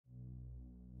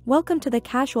Welcome to the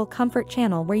Casual Comfort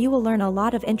channel, where you will learn a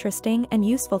lot of interesting and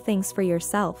useful things for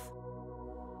yourself.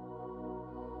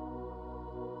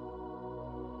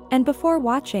 And before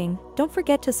watching, don't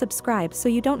forget to subscribe so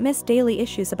you don't miss daily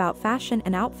issues about fashion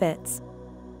and outfits.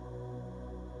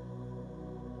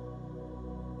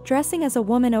 Dressing as a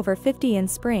woman over 50 in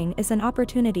spring is an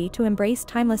opportunity to embrace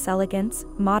timeless elegance,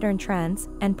 modern trends,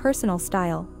 and personal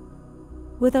style.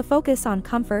 With a focus on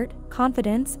comfort,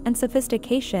 confidence, and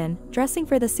sophistication, dressing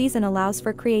for the season allows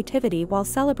for creativity while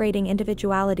celebrating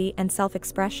individuality and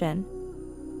self-expression.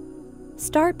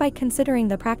 Start by considering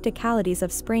the practicalities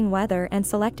of spring weather and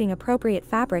selecting appropriate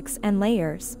fabrics and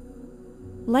layers.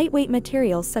 Lightweight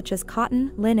materials such as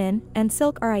cotton, linen, and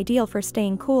silk are ideal for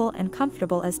staying cool and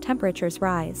comfortable as temperatures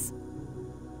rise.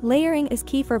 Layering is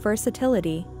key for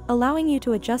versatility, allowing you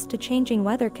to adjust to changing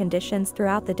weather conditions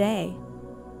throughout the day.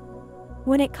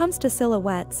 When it comes to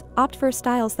silhouettes, opt for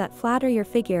styles that flatter your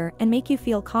figure and make you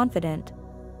feel confident.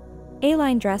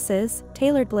 A-line dresses,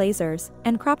 tailored blazers,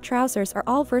 and crop trousers are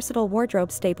all versatile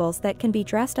wardrobe staples that can be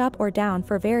dressed up or down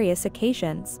for various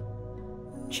occasions.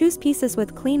 Choose pieces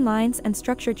with clean lines and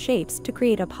structured shapes to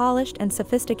create a polished and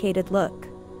sophisticated look.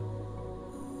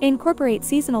 Incorporate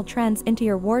seasonal trends into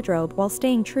your wardrobe while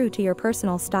staying true to your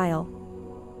personal style.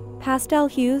 Pastel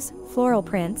hues, floral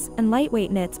prints, and lightweight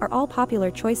knits are all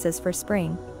popular choices for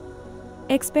spring.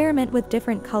 Experiment with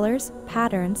different colors,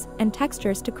 patterns, and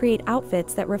textures to create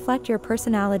outfits that reflect your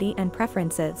personality and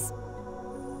preferences.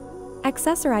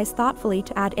 Accessorize thoughtfully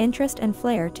to add interest and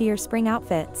flair to your spring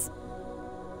outfits.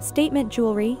 Statement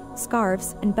jewelry,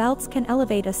 scarves, and belts can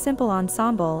elevate a simple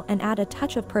ensemble and add a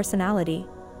touch of personality.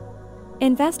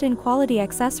 Invest in quality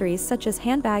accessories such as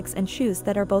handbags and shoes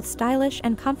that are both stylish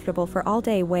and comfortable for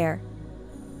all-day wear.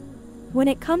 When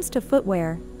it comes to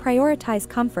footwear, prioritize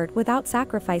comfort without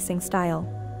sacrificing style.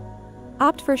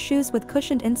 Opt for shoes with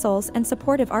cushioned insoles and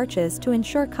supportive arches to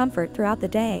ensure comfort throughout the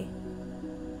day.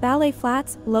 Ballet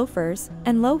flats, loafers,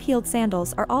 and low-heeled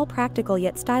sandals are all practical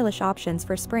yet stylish options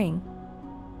for spring.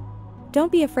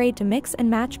 Don't be afraid to mix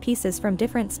and match pieces from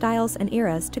different styles and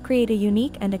eras to create a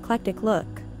unique and eclectic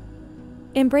look.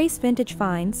 Embrace vintage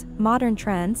finds, modern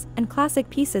trends, and classic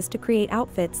pieces to create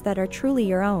outfits that are truly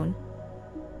your own.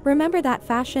 Remember that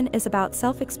fashion is about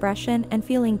self-expression and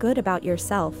feeling good about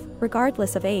yourself,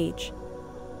 regardless of age.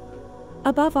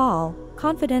 Above all,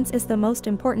 confidence is the most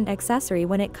important accessory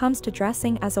when it comes to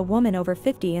dressing as a woman over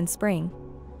 50 in spring.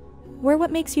 Wear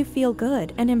what makes you feel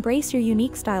good and embrace your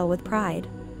unique style with pride.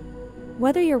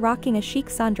 Whether you're rocking a chic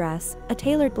sundress, a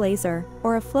tailored blazer,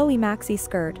 or a flowy maxi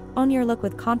skirt, own your look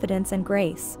with confidence and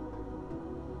grace.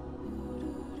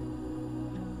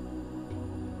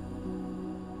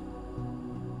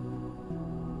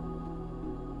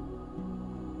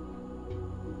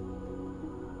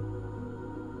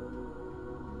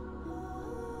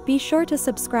 Be sure to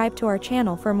subscribe to our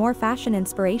channel for more fashion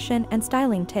inspiration and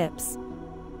styling tips.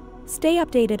 Stay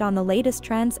updated on the latest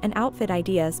trends and outfit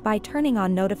ideas by turning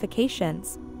on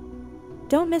notifications.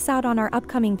 Don't miss out on our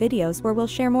upcoming videos, where we'll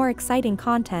share more exciting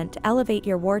content to elevate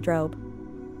your wardrobe.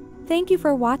 Thank you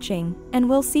for watching, and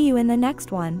we'll see you in the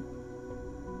next one.